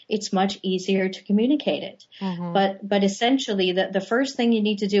CSR, it's much easier to communicate it. But essentially, the first thing you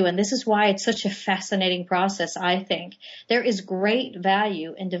need to do, and this is why it's such a fascinating process, I think, there is great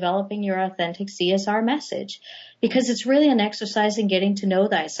value in developing your authentic CSR message, because it's really an exercise in getting to know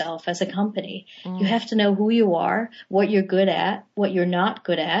thyself as a company. You have to know who you are, what you're good at, what you're not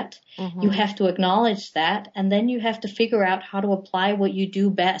good at. You have to acknowledge that, and then you have to figure out how to apply what you do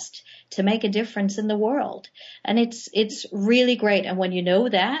best to make a difference in the world. And it's really great. And when you know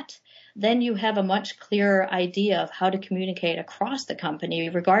that, then you have a much clearer idea of how to communicate across the company,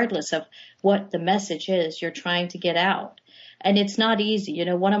 regardless of what the message is you're trying to get out. And it's not easy. You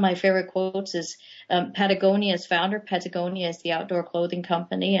know, one of my favorite quotes is Patagonia's founder. Patagonia is the outdoor clothing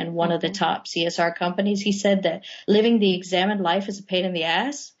company and one of the top CSR companies. He said that living the examined life is a pain in the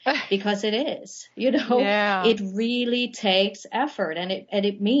ass, because it is. You know, it really takes effort, and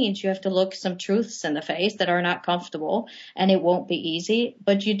it means you have to look some truths in the face that are not comfortable, and it won't be easy,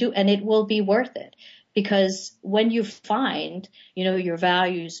 but you do, and it will be worth it. Because when you find, you know, your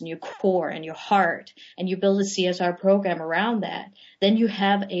values and your core and your heart, and you build a CSR program around that, then you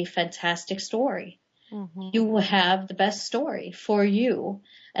have a fantastic story. You will have the best story for you.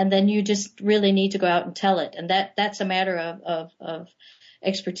 And then you just really need to go out and tell it. And that's a matter of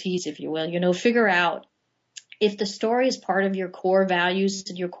expertise, if you will. You know, figure out if the story is part of your core values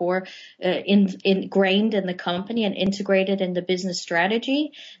and your core ingrained in the company and integrated in the business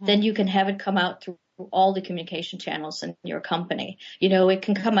strategy, then you can have it come out through all the communication channels in your company. You know, it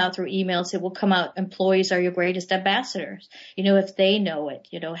can come out through emails. It will come out. Employees are your greatest ambassadors. You know, if they know it,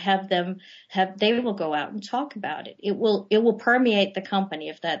 you know, they will go out and talk about it. It will permeate the company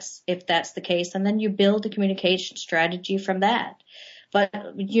if that's the case. And then you build a communication strategy from that. But,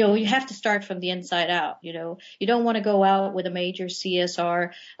 you know, you have to start from the inside out. You know, you don't want to go out with a major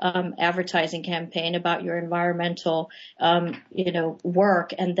CSR advertising campaign about your environmental,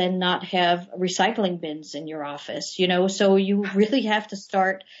 work, and then not have recycling bins in your office. You know, so you really have to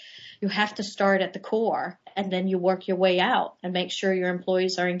start. You have to start at the core, and then you work your way out and make sure your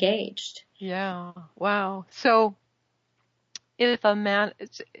employees are engaged. Yeah. Wow. So if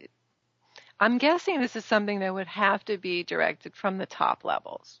I'm guessing this is something that would have to be directed from the top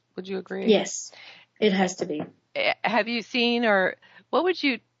levels. Would you agree? Yes, it has to be. Have you seen, or what would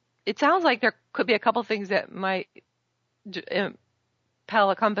you, it sounds like there could be a couple things that might impel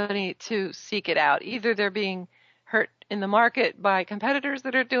a company to seek it out. Either they're being hurt in the market by competitors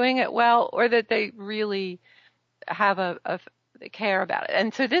that are doing it well, or that they really have they care about it.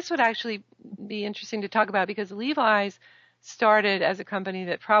 And so this would actually be interesting to talk about, because Levi's started as a company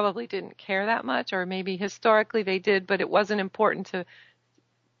that probably didn't care that much, or maybe historically they did, but it wasn't important to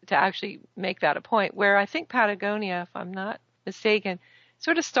actually make that a point. Where I think Patagonia, if I'm not mistaken,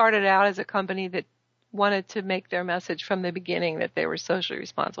 sort of started out as a company that wanted to make their message from the beginning that they were socially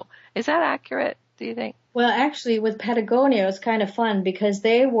responsible. Is that accurate, do you think? Well, actually, with Patagonia, it was kind of fun, because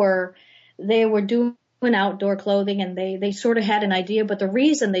they were doing outdoor clothing, and they sort of had an idea, but the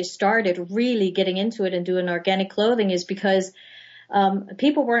reason they started really getting into it and doing organic clothing is because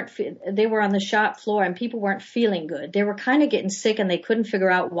people they were on the shop floor and people weren't feeling good. They were kind of getting sick and they couldn't figure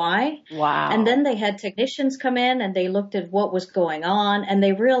out why. Wow. And then they had technicians come in and they looked at what was going on, and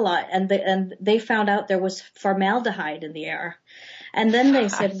they realized, and they found out there was formaldehyde in the air. And then they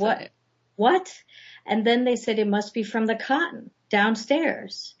said, what? And then they said it must be from the cotton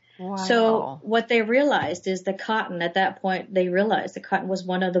downstairs. Wow. So what they realized is the cotton, at that point, they realized the cotton was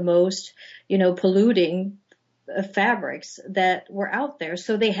one of the most, polluting fabrics that were out there.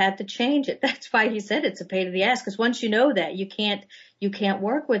 So they had to change it. That's why he said it's a pain in the ass, because once you know that, you can't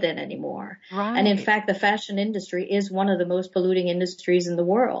work with it anymore. Right. And in fact, the fashion industry is one of the most polluting industries in the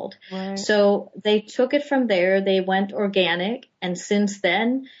world. Right. So they took it from there. They went organic. And since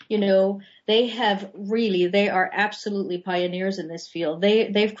then, they are absolutely pioneers in this field.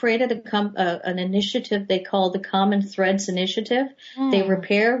 They've created an initiative they call the Common Threads Initiative. They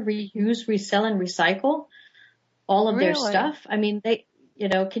repair, reuse, resell, and recycle all of their stuff. I mean,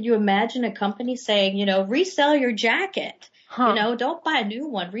 can you imagine a company saying, resell your jacket? Don't buy a new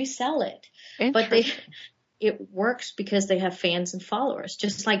one, resell it. it works because they have fans and followers,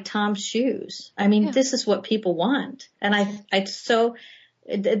 just like Tom's shoes. I mean, this is what people want. And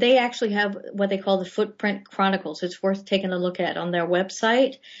they actually have what they call the Footprint Chronicles. It's worth taking a look at on their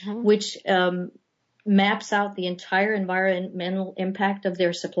website, which maps out the entire environmental impact of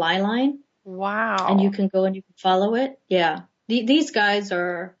their supply line. Wow. And you can go and you can follow it. Yeah. These guys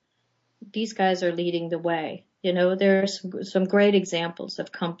are leading the way. You know, there's some great examples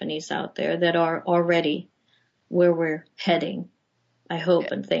of companies out there that are already where we're heading, I hope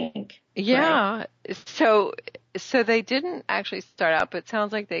and think. Yeah. Right. So they didn't actually start out, but it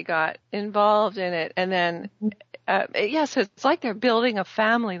sounds like they got involved in it. And then, so it's like they're building a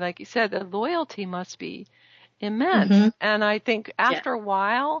family. Like you said, the loyalty must be immense. And I think after a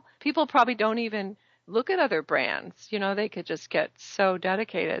while, people probably don't even look at other brands. You know, they could just get so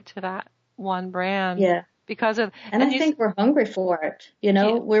dedicated to that one brand. Yeah. Because of, and I think we're hungry for it. You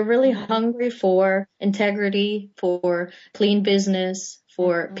know, we're really hungry for integrity, for clean business,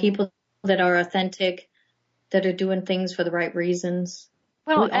 for people that are authentic, that are doing things for the right reasons.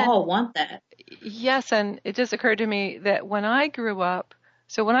 Well, we all want that. Yes, and it just occurred to me that when I grew up,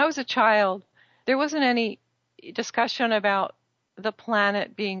 so when I was a child, there wasn't any discussion about the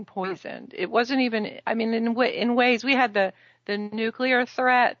planet being poisoned. It wasn't even, I mean, in ways, we had the nuclear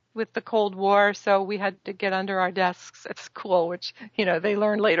threat with the Cold War, so we had to get under our desks at school, which, you know, they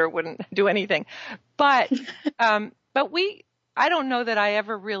learned later wouldn't do anything. But I don't know that I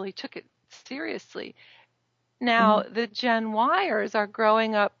ever really took it seriously. Now, the Gen Yers are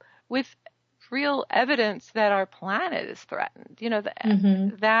growing up with real evidence that our planet is threatened. You know,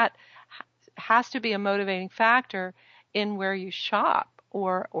 that has to be a motivating factor in where you shop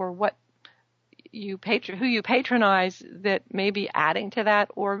or what who you patronize, that may be adding to that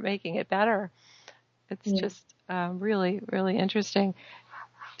or making it better. It's just really, really interesting.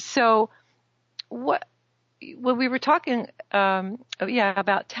 So when we were talking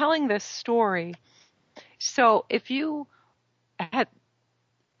about telling this story, so if you had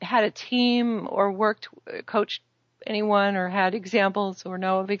a team or coached anyone or had examples or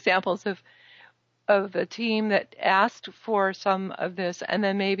know of examples of a team that asked for some of this and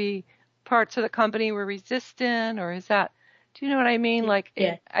then maybe parts of the company were resistant, or is that, do you know what I mean? Like,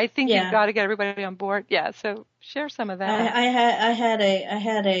 I think you've got to get everybody on board. Yeah. So share some of that. I had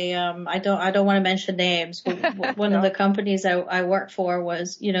a I don't want to mention names, but one of the companies I worked for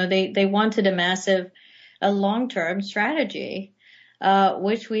was, you know, they wanted a long-term strategy,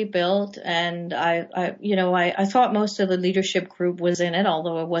 which we built. And I thought most of the leadership group was in it,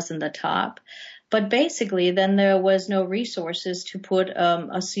 although it wasn't the top. But basically, then there was no resources to put a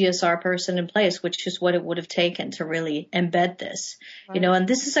CSR person in place, which is what it would have taken to really embed this. Right. You know, and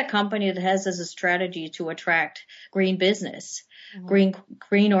this is a company that has as a strategy to attract green business, green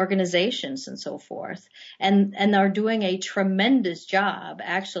organizations, and so forth, and are doing a tremendous job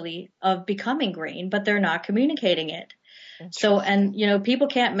actually of becoming green, but they're not communicating it. So, and, you know, people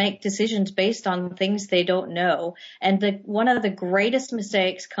can't make decisions based on things they don't know. And one of the greatest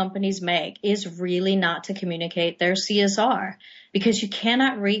mistakes companies make is really not to communicate their CSR, because you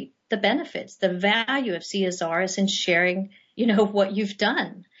cannot reap the benefits. The value of CSR is in sharing, you know, what you've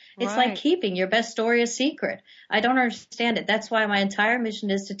done. It's like keeping your best story a secret. I don't understand it. That's why my entire mission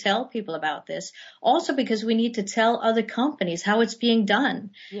is to tell people about this. Also because we need to tell other companies how it's being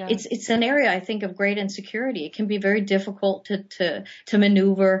done. Yeah. It's an area, I think, of great insecurity. It can be very difficult to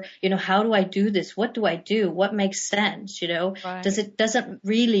maneuver. You know, how do I do this? What do I do? What makes sense? You know, doesn't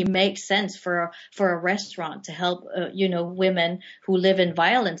really make sense for a restaurant to help, women who live in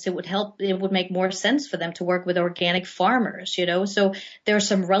violence. It would make more sense for them to work with organic farmers, you know. So there are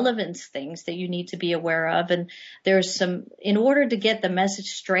some relevance things that you need to be aware of. And in order to get the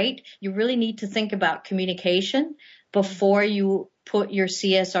message straight, you really need to think about communication before you put your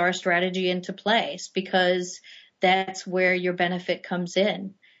CSR strategy into place, because that's where your benefit comes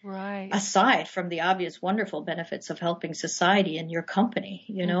in. Right. Aside from the obvious wonderful benefits of helping society and your company,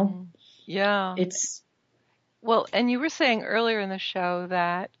 you know? Yeah. Well, and you were saying earlier in the show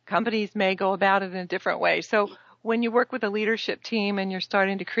that companies may go about it in a different way. So when you work with a leadership team and you're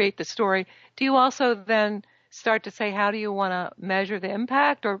starting to create the story, do you also then start to say, how do you want to measure the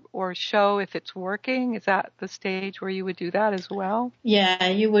impact or show if it's working? Is that the stage where you would do that as well? Yeah,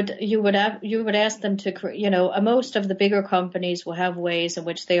 you would ask them to, you know, most of the bigger companies will have ways in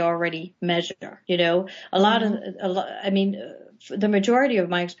which they already measure, you know, the majority of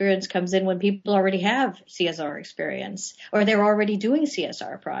my experience comes in when people already have CSR experience or they're already doing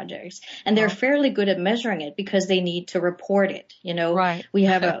CSR projects, and they're fairly good at measuring it because they need to report it. Right. We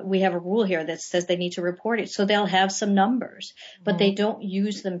have a rule here that says they need to report it, so they'll have some numbers, but they don't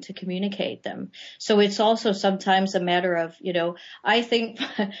use them to communicate them. So it's also sometimes a matter of, I think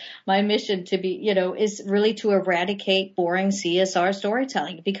my mission to be, is really to eradicate boring CSR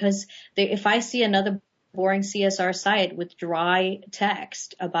storytelling, because if I see another boring CSR site with dry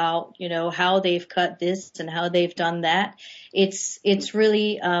text about, how they've cut this and how they've done that, it's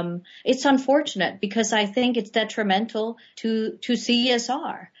really, it's unfortunate, because I think it's detrimental to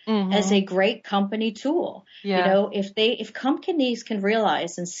CSR as a great company tool. Yeah. If companies can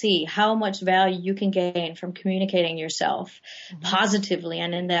realize and see how much value you can gain from communicating yourself positively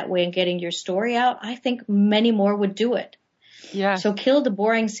and in that way and getting your story out, I think many more would do it. Yeah. So kill the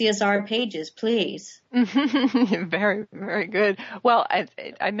boring CSR pages, please. Very, very good. Well,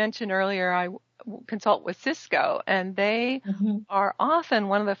 I mentioned earlier, I consult with Cisco, and they are often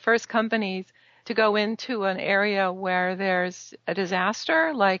one of the first companies to go into an area where there's a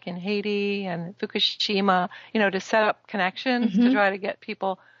disaster, like in Haiti and Fukushima, to set up connections to try to get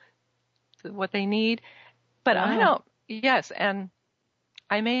people what they need. But and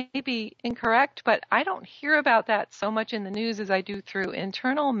I may be incorrect, but I don't hear about that so much in the news as I do through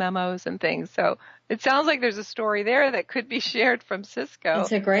internal memos and things. So it sounds like there's a story there that could be shared from Cisco.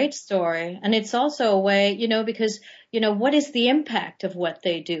 It's a great story. And it's also a way, because, what is the impact of what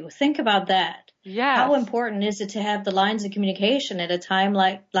they do? Think about that. Yes. How important is it to have the lines of communication at a time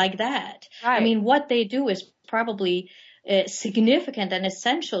like that? Right. I mean, what they do is probably significant and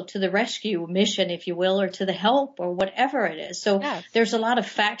essential to the rescue mission, if you will, or to the help or whatever it is. So there's a lot of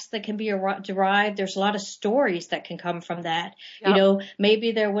facts that can be derived. There's a lot of stories that can come from that. Yep.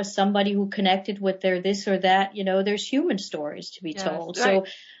 Maybe there was somebody who connected with their this or that. There's human stories to be told. Right.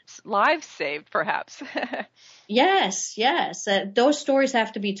 So lives saved, perhaps. Yes. Those stories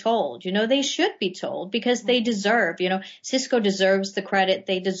have to be told. They should be told because they deserve, Cisco deserves the credit.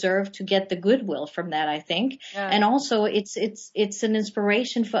 They deserve to get the goodwill from that, I think. Yeah. And also it's an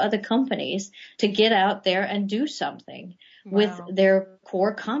inspiration for other companies to get out there and do something with their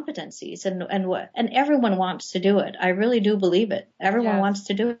core competencies, and everyone wants to do it. I really do believe it. Everyone wants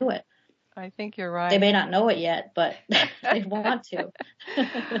to do it. I think you're right. They may not know it yet, but they want to.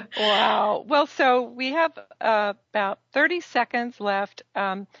 Wow. Well, so we have about 30 seconds left.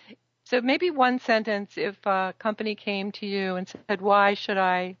 So maybe one sentence, if a company came to you and said, why should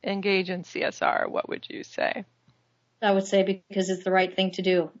I engage in CSR? What would you say? I would say because it's the right thing to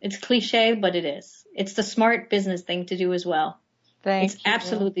do. It's cliche, but it is. It's the smart business thing to do as well. It's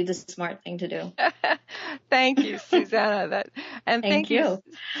absolutely the smart thing to do. Thank you, Susanna. Thank you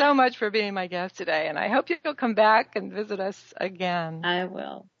so much for being my guest today. And I hope you'll come back and visit us again. I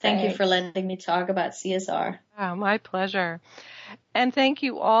will. Thank you for letting me talk about CSR. Oh, my pleasure. And thank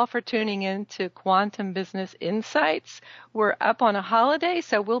you all for tuning in to Quantum Business Insights. We're up on a holiday,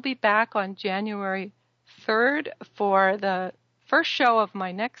 so we'll be back on January 3rd for the first show of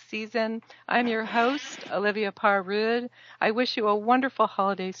my next season. I'm your host, Olivia Parr-Rudd. I wish you a wonderful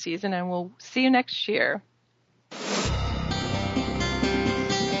holiday season, and we'll see you next year.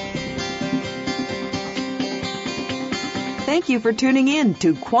 Thank you for tuning in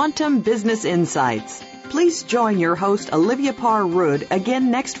to Quantum Business Insights. Please join your host, Olivia Parr-Rudd,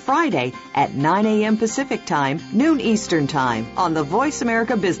 again next Friday at 9 a.m. Pacific Time, noon Eastern Time on the Voice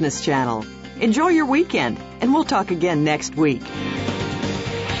America Business Channel. Enjoy your weekend, and we'll talk again next week.